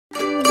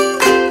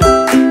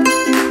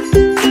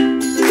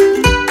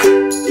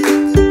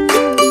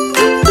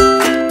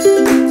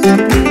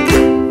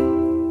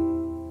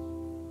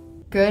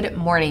Good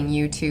morning,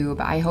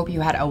 YouTube. I hope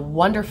you had a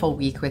wonderful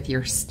week with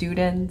your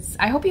students.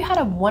 I hope you had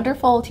a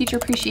wonderful Teacher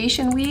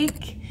Appreciation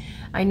Week.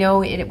 I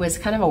know it was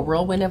kind of a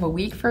whirlwind of a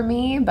week for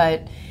me,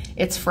 but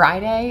it's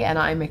Friday and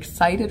I'm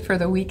excited for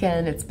the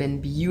weekend. It's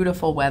been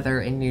beautiful weather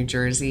in New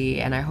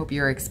Jersey and I hope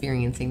you're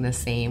experiencing the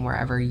same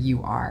wherever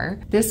you are.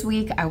 This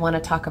week, I want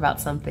to talk about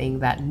something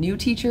that new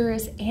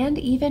teachers and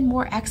even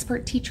more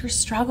expert teachers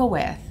struggle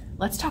with.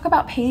 Let's talk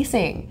about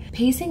pacing.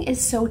 Pacing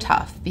is so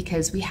tough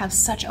because we have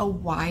such a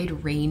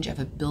wide range of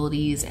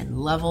abilities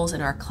and levels in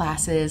our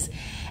classes,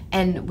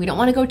 and we don't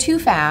want to go too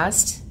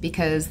fast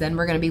because then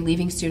we're going to be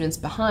leaving students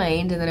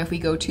behind, and then if we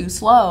go too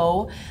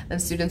slow, then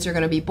students are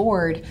going to be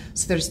bored.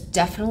 So there's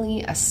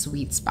definitely a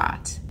sweet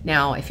spot.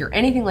 Now, if you're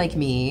anything like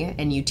me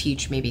and you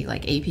teach maybe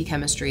like AP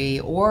chemistry,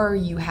 or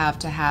you have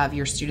to have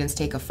your students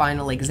take a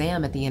final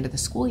exam at the end of the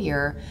school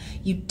year,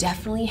 you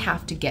definitely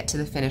have to get to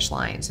the finish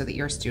line so that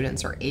your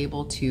students are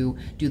able to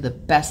do the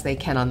best they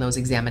can on those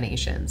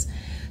examinations.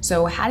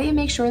 So how do you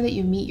make sure that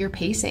you meet your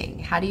pacing?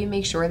 How do you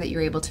make sure that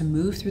you're able to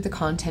move through the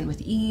content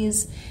with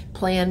ease,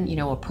 plan,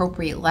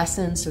 appropriate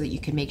lessons so that you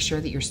can make sure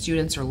that your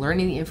students are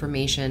learning the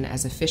information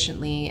as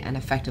efficiently and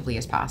effectively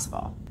as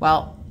possible?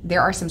 Well,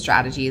 there are some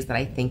strategies that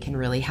I think can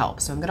really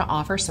help. So I'm going to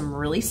offer some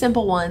really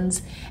simple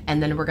ones,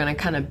 and then we're going to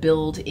kind of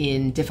build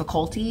in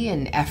difficulty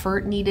and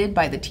effort needed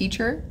by the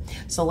teacher.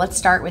 So let's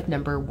start with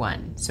number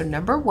one. So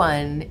number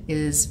one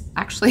is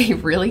actually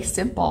really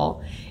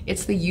simple.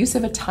 It's the use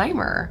of a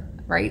timer,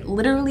 right?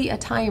 Literally a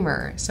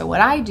timer. So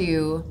what I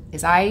do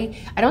is I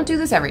don't do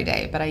this every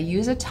day, but I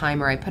use a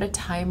timer. I put a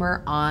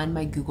timer on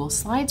my Google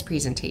Slides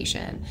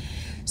presentation.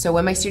 So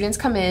when my students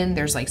come in,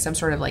 there's like some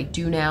sort of like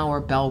do now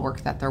or bell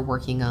work that they're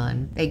working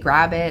on. They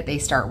grab it, they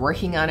start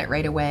working on it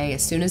right away.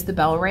 As soon as the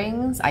bell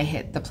rings, I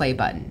hit the play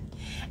button.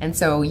 And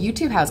so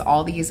YouTube has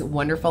all these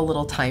wonderful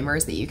little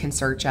timers that you can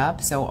search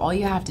up. So all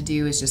you have to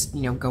do is just,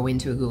 go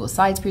into a Google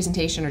Slides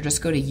presentation or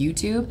just go to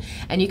YouTube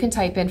and you can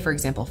type in, for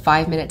example,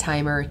 5-minute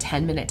timer,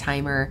 10-minute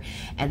timer,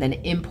 and then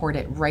import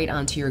it right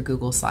onto your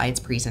Google Slides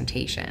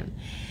presentation.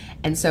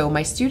 And so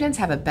my students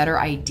have a better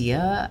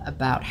idea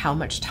about how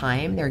much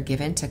time they're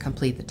given to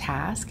complete the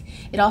task.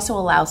 It also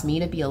allows me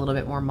to be a little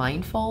bit more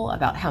mindful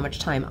about how much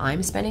time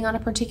I'm spending on a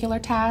particular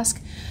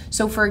task.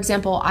 So for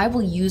example, I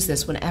will use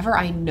this whenever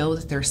I know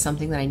that there's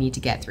something that I need to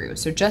get through.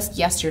 So just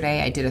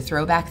yesterday, I did a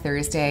Throwback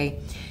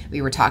Thursday.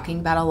 We were talking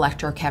about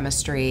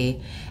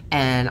electrochemistry,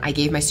 and I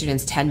gave my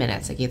students 10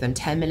 minutes. I gave them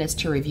 10 minutes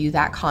to review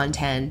that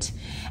content,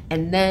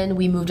 and then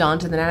we moved on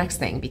to the next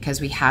thing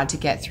because we had to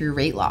get through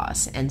rate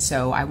laws. And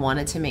so I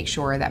wanted to make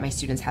sure that my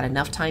students had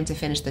enough time to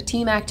finish the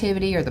team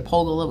activity or the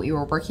POGL that we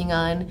were working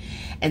on.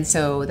 And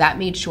so that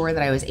made sure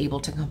that I was able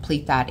to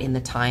complete that in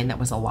the time that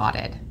was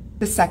allotted.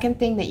 The second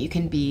thing that you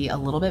can be a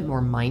little bit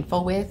more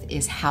mindful with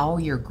is how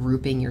you're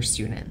grouping your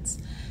students.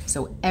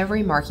 So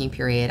every marking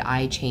period,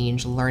 I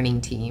change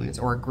learning teams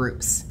or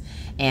groups.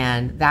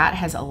 And that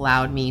has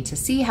allowed me to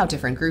see how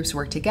different groups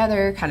work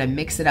together, kind of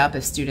mix it up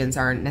if students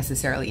aren't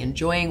necessarily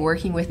enjoying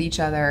working with each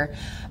other.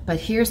 But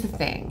here's the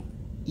thing,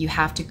 you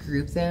have to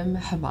group them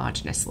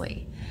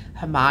homogeneously.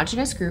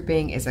 Homogeneous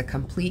grouping is a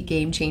complete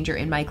game changer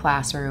in my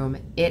classroom.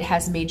 It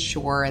has made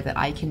sure that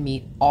I can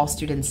meet all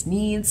students'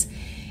 needs.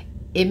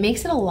 It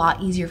makes it a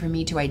lot easier for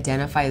me to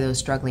identify those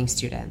struggling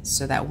students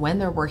so that when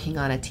they're working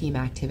on a team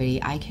activity,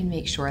 I can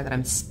make sure that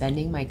I'm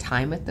spending my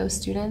time with those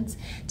students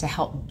to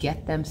help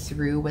get them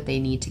through what they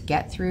need to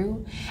get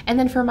through. And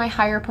then for my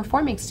higher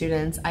performing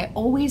students, I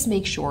always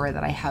make sure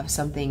that I have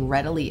something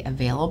readily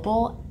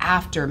available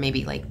after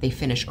maybe like they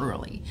finish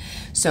early.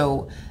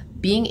 So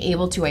being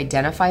able to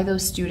identify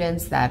those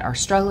students that are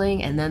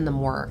struggling and then the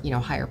more,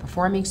 higher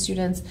performing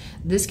students,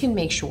 this can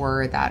make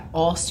sure that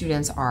all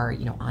students are,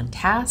 on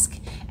task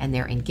and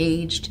they're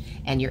engaged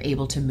and you're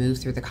able to move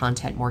through the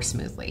content more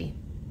smoothly.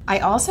 I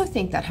also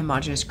think that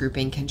homogeneous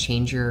grouping can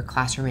change your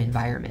classroom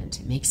environment.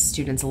 It makes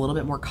students a little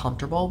bit more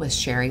comfortable with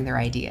sharing their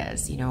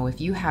ideas. If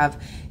you have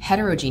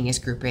heterogeneous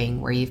grouping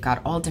where you've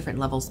got all different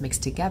levels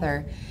mixed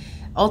together,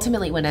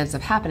 ultimately what ends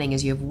up happening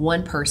is you have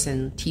one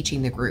person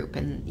teaching the group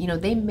and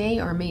they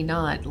may or may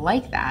not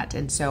like that.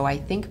 And so I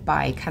think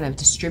by kind of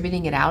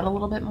distributing it out a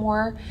little bit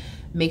more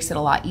makes it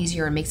a lot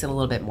easier and makes it a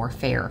little bit more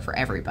fair for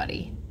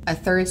everybody. A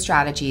third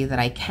strategy that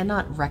I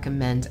cannot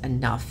recommend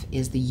enough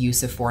is the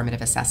use of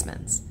formative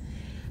assessments.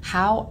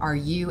 How are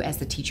you as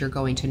the teacher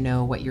going to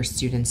know what your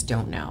students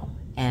don't know?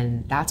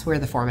 And that's where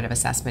the formative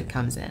assessment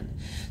comes in.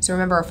 So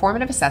remember, a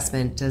formative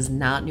assessment does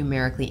not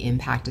numerically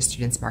impact a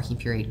student's marking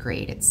period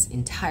grade. It's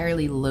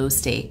entirely low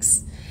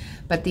stakes.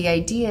 But the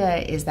idea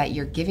is that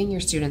you're giving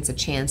your students a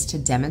chance to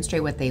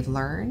demonstrate what they've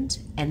learned,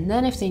 and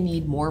then if they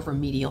need more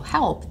remedial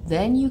help,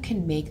 then you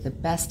can make the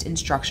best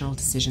instructional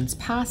decisions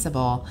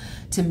possible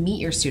to meet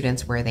your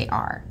students where they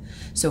are.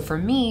 So for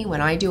me,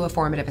 when I do a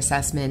formative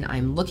assessment,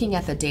 I'm looking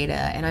at the data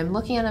and I'm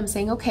looking at them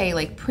saying, okay,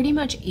 like pretty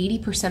much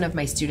 80% of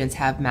my students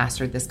have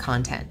mastered this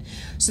content.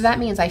 So that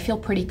means I feel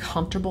pretty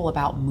comfortable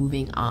about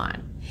moving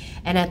on.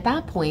 And at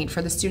that point,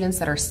 for the students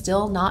that are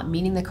still not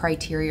meeting the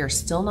criteria or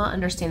still not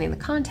understanding the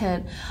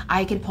content,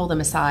 I can pull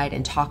them aside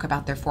and talk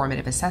about their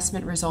formative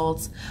assessment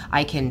results.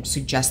 I can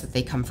suggest that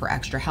they come for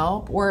extra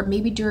help, or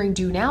maybe during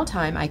due now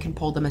time, I can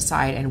pull them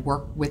aside and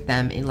work with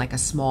them in like a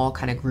small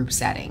kind of group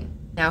setting.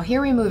 Now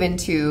here we move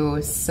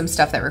into some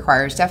stuff that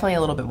requires definitely a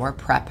little bit more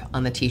prep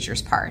on the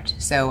teacher's part.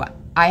 So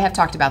I have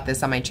talked about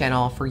this on my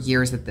channel for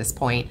years at this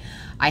point.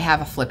 I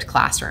have a flipped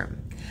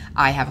classroom.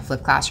 I have a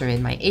flipped classroom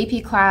in my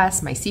AP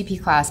class, my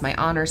CP class, my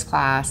honors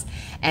class,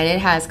 and it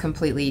has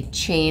completely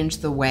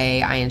changed the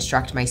way I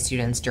instruct my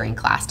students during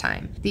class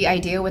time. The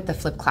idea with the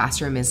flipped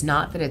classroom is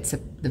not that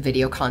the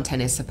video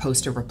content is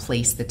supposed to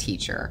replace the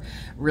teacher.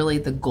 Really,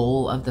 the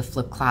goal of the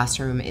flipped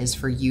classroom is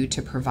for you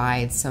to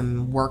provide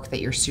some work that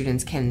your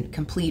students can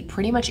complete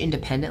pretty much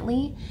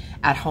independently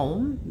at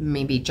home,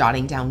 maybe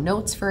jotting down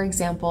notes, for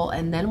example,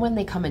 and then when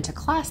they come into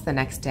class the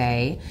next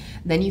day,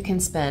 then you can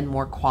spend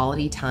more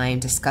quality time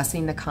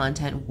discussing the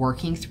content,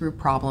 working through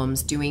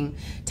problems, doing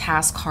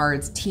task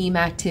cards, team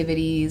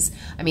activities.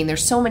 I mean,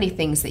 there's so many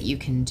things that you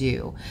can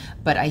do,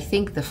 but I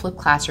think the flipped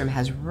classroom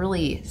has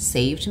really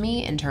saved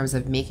me in terms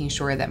of making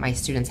sure that my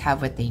students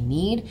have what they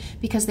need,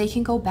 because they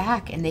can go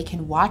back and they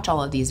can watch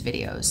all of these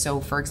videos. So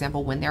for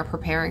example, when they're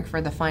preparing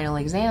for the final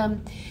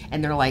exam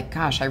and they're like,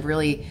 gosh, I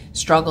really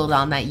struggled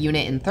on that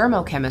unit in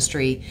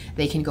thermochemistry,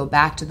 they can go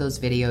back to those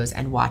videos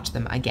and watch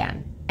them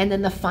again. And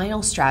then the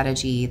final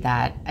strategy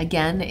that,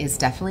 again, is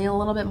definitely a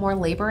little bit more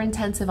labor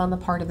intensive on the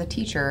part of the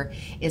teacher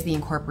is the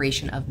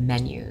incorporation of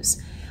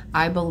menus.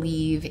 I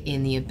believe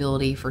in the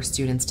ability for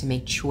students to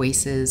make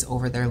choices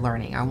over their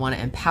learning. I want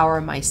to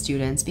empower my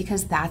students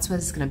because that's what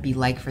it's going to be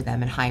like for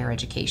them in higher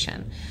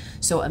education.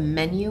 So a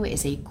menu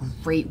is a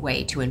great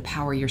way to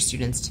empower your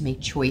students to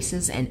make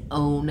choices and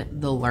own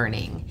the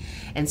learning.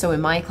 And so in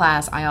my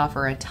class, I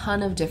offer a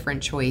ton of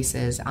different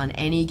choices on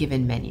any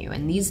given menu.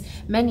 And these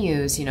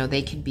menus, you know,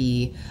 they could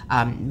be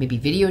maybe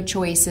video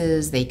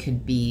choices, they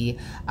could be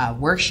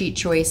worksheet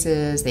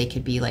choices, they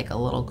could be like a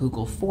little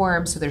Google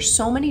form. So there's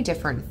so many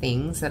different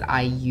things that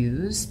I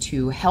use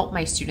to help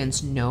my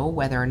students know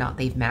whether or not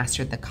they've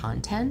mastered the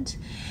content.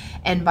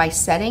 And by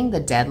setting the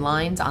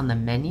deadlines on the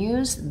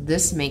menus,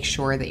 this makes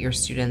sure that your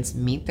students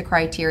meet the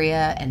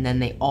criteria and then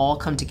they all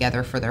come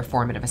together for their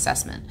formative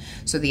assessment.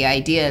 So the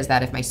idea is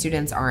that if my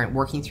students aren't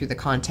working through the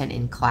content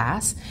in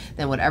class,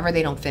 then whatever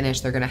they don't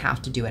finish, they're going to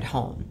have to do at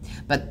home.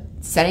 But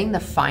setting the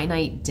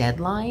finite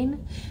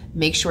deadline,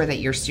 make sure that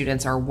your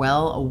students are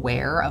well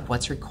aware of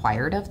what's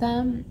required of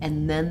them,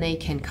 and then they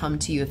can come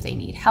to you if they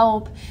need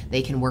help.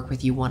 They can work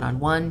with you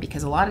one-on-one,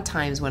 because a lot of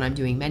times when I'm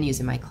doing menus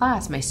in my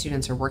class, my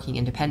students are working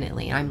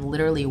independently, and I'm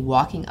literally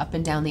walking up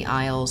and down the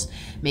aisles,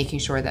 making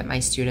sure that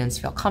my students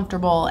feel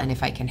comfortable and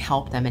if I can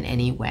help them in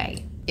any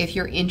way. If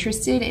you're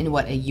interested in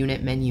what a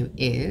unit menu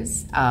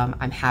is,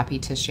 I'm happy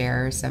to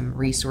share some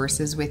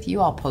resources with you.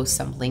 I'll post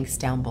some links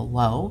down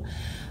below,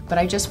 but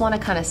I just want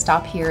to kind of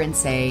stop here and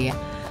say,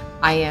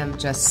 I am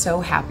just so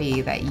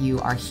happy that you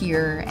are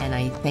here, and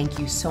I thank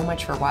you so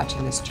much for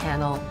watching this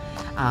channel.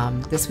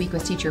 This week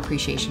was Teacher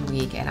Appreciation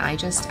Week, and I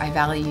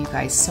value you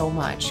guys so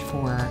much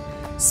for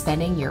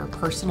spending your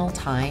personal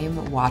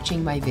time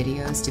watching my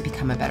videos to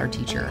become a better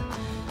teacher.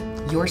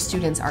 Your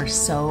students are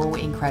so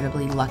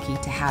incredibly lucky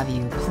to have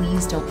you.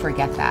 Please don't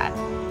forget that.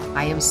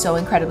 I am so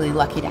incredibly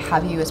lucky to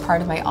have you as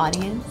part of my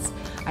audience.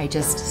 I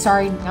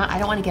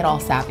don't want to get all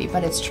sappy,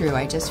 but it's true.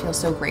 I just feel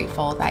so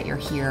grateful that you're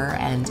here.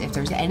 And if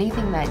there's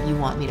anything that you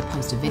want me to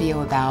post a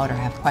video about or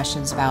have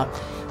questions about,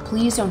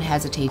 please don't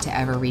hesitate to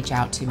ever reach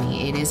out to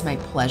me. It is my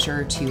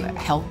pleasure to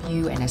help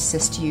you and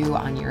assist you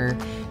on your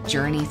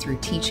journey through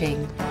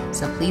teaching.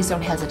 So please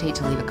don't hesitate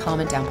to leave a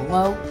comment down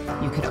below.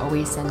 You could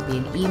always send me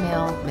an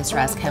email,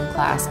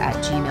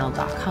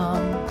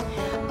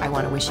 MsRazChemClass@gmail.com. I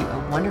want to wish you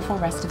a wonderful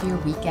rest of your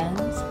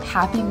weekends.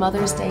 Happy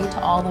Mother's Day to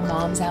all the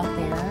moms out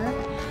there.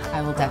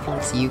 I will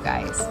definitely see you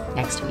guys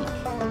next week.